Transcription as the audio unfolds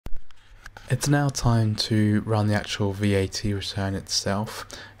It's now time to run the actual VAT return itself,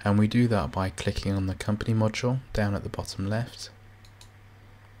 and we do that by clicking on the company module down at the bottom left.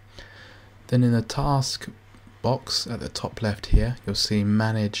 Then in the task box at the top left here, you'll see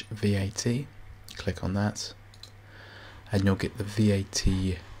Manage VAT. Click on that and you'll get the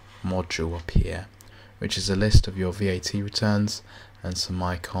VAT module up here, which is a list of your VAT returns and some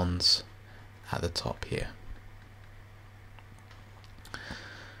icons at the top here.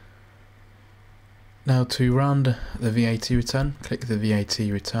 Now to run the VAT return, click the VAT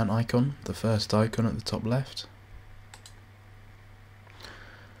return icon, the first icon at the top left.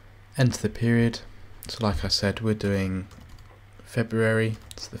 Enter the period. So like I said, we're doing February,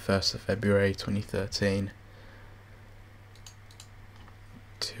 it's the 1st of February 2013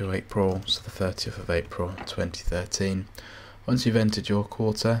 to April, so the 30th of April 2013. Once you've entered your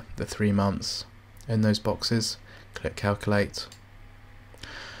quarter, the 3 months in those boxes, click calculate.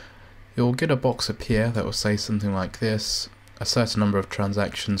 You'll get a box appear that will say something like this: a certain number of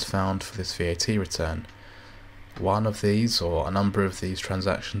transactions found for this VAT return. One of these or a number of these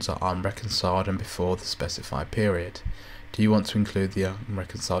transactions are unreconciled and before the specified period. Do you want to include the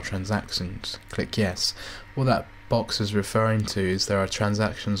unreconciled transactions? Click yes. What that box is referring to is there are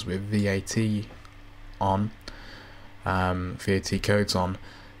transactions with VAT on, VAT codes on,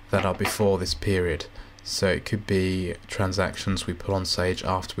 that are before this period. So it could be transactions we put on Sage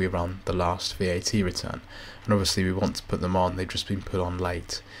after we run the last VAT return, and obviously we want to put them on, they've just been put on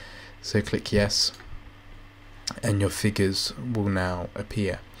late. So click yes and your figures will now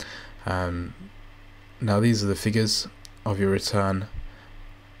appear. Now these are the figures of your return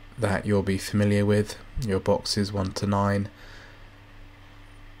that you'll be familiar with, your boxes 1 to 9.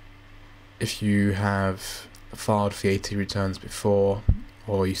 If you have filed VAT returns before,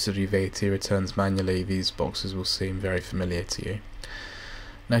 or used to do VAT returns manually, these boxes will seem very familiar to you.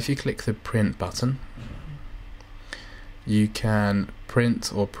 Now if you click the print button, you can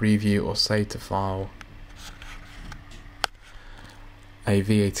print or preview or save to file a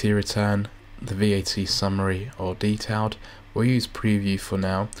VAT return, the VAT summary or detailed. We'll use preview for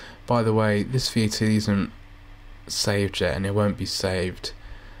now. By the way, this VAT isn't saved yet and it won't be saved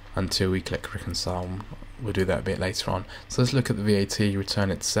until we click reconcile. We'll do that a bit later on. So let's look at the VAT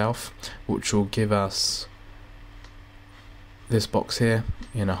return itself, which will give us this box here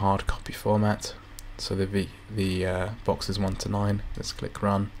in a hard copy format. So the boxes 1 to 9. Let's click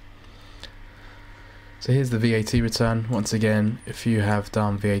run. So here's the VAT return. Once again, if you have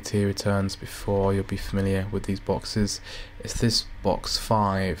done VAT returns before, you'll be familiar with these boxes. It's this box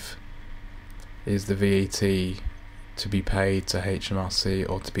 5 is the VAT to be paid to HMRC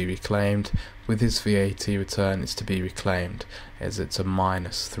or to be reclaimed. With this VAT return, it's to be reclaimed as it's a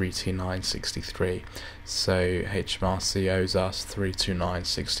minus 329.63. So HMRC owes us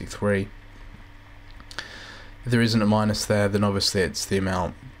 329.63. If there isn't a minus there, then obviously it's the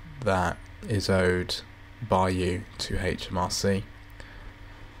amount that is owed by you to HMRC.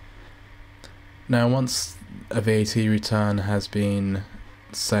 Now once a VAT return has been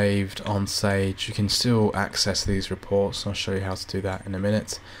saved on Sage, you can still access these reports. I'll show you how to do that in a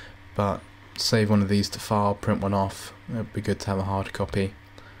minute, but save one of these to file, print one off. It would be good to have a hard copy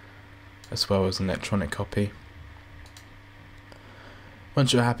as well as an electronic copy.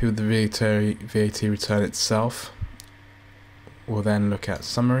 Once you're happy with the VAT return itself, we'll then look at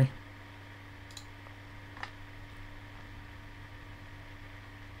summary.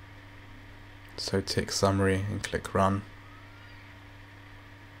 So tick summary and click run.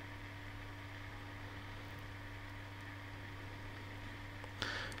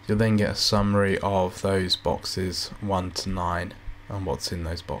 You'll then get a summary of those boxes 1 to 9 and what's in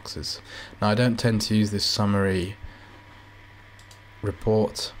those boxes. Now I don't tend to use this summary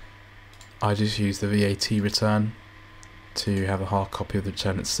report, I just use the VAT return to have a hard copy of the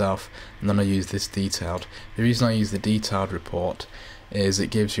return itself, and then I use this detailed. The reason I use the detailed report is it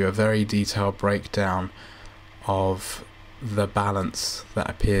gives you a very detailed breakdown of the balance that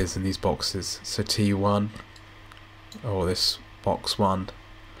appears in these boxes. So T1, or this box 1,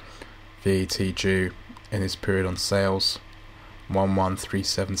 VAT due in this period on sales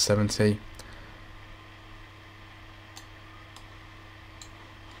 1137.70.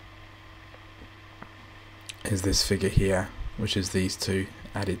 Is this figure here, which is these two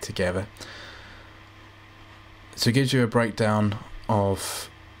added together. So it gives you a breakdown of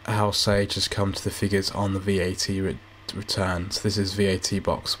how Sage has come to the figures on the VAT return. So this is VAT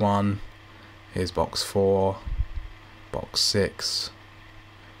box 1, here's box 4, box 6,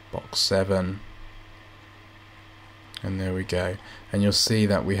 box 7, and there we go. And you'll see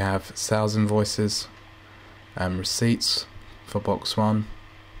that we have sales invoices and receipts for box 1,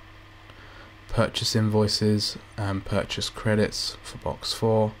 purchase invoices and purchase credits for box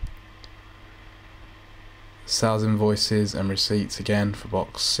 4, sales invoices and receipts again for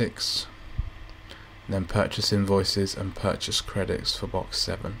box 6, and then purchase invoices and purchase credits for box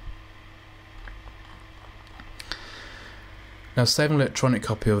 7. Now save an electronic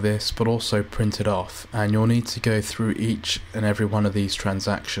copy of this, but also print it off, and you'll need to go through each and every one of these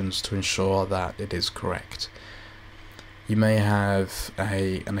transactions to ensure that it is correct. You may have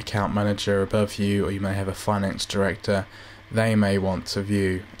an account manager above you, or you may have a finance director. They may want to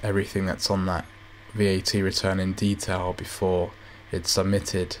view everything that's on that VAT return in detail before it's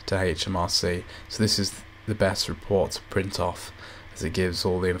submitted to HMRC. So this is the best report to print off, as it gives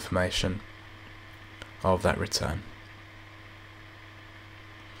all the information of that return.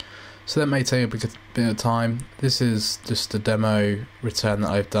 So that may take a bit of time. This is just a demo return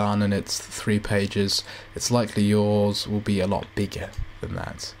that I've done, and it's 3 pages. It's likely yours will be a lot bigger than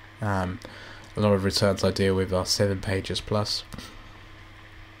that. A lot of returns I deal with are 7 pages plus,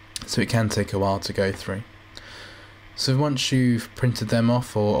 so it can take a while to go through. So once you've printed them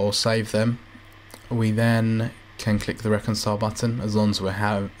off or saved them, we then can click the reconcile button, as long as we're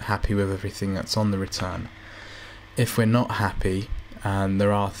happy with everything that's on the return. If we're not happy, and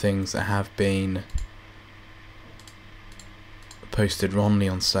there are things that have been posted wrongly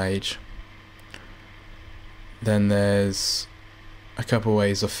on Sage, then there's a couple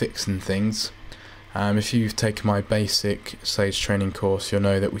ways of fixing things. If you've taken my basic Sage training course, you'll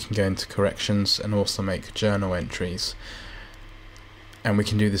know that we can go into corrections and also make journal entries, and we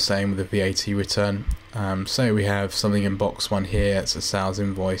can do the same with the VAT return. Say we have something in box 1 here, it's a sales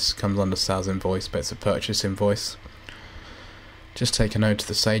invoice, comes under sales invoice, but it's a purchase invoice. Just take a note of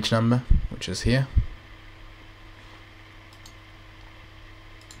the Sage number, which is here.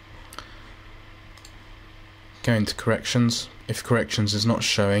 Go into corrections. If corrections is not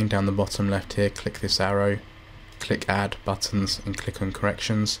showing, down the bottom left here, click this arrow, click add buttons and click on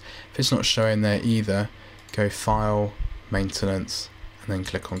corrections. If it's not showing there either, go file, maintenance, and then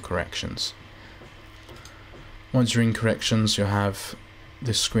click on corrections. Once you're in corrections, you'll have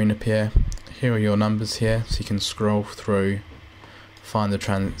this screen appear. Here are your numbers here, so you can scroll through, find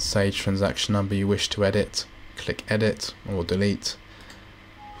the Sage transaction number you wish to edit, click edit or delete.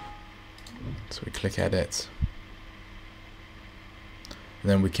 So we click edit,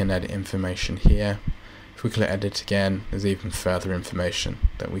 and then we can edit information here. If we click edit again, there's even further information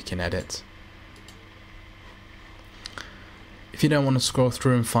that we can edit. If you don't want to scroll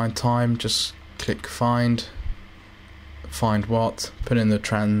through and find time, just click find what, put in the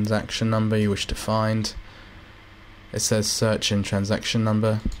transaction number you wish to find. It says search in transaction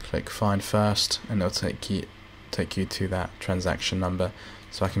number, click find first, and it'll take you to that transaction number.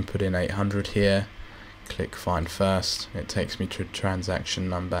 So I can put in 800 here, click find first, it takes me to transaction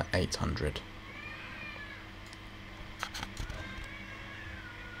number 800.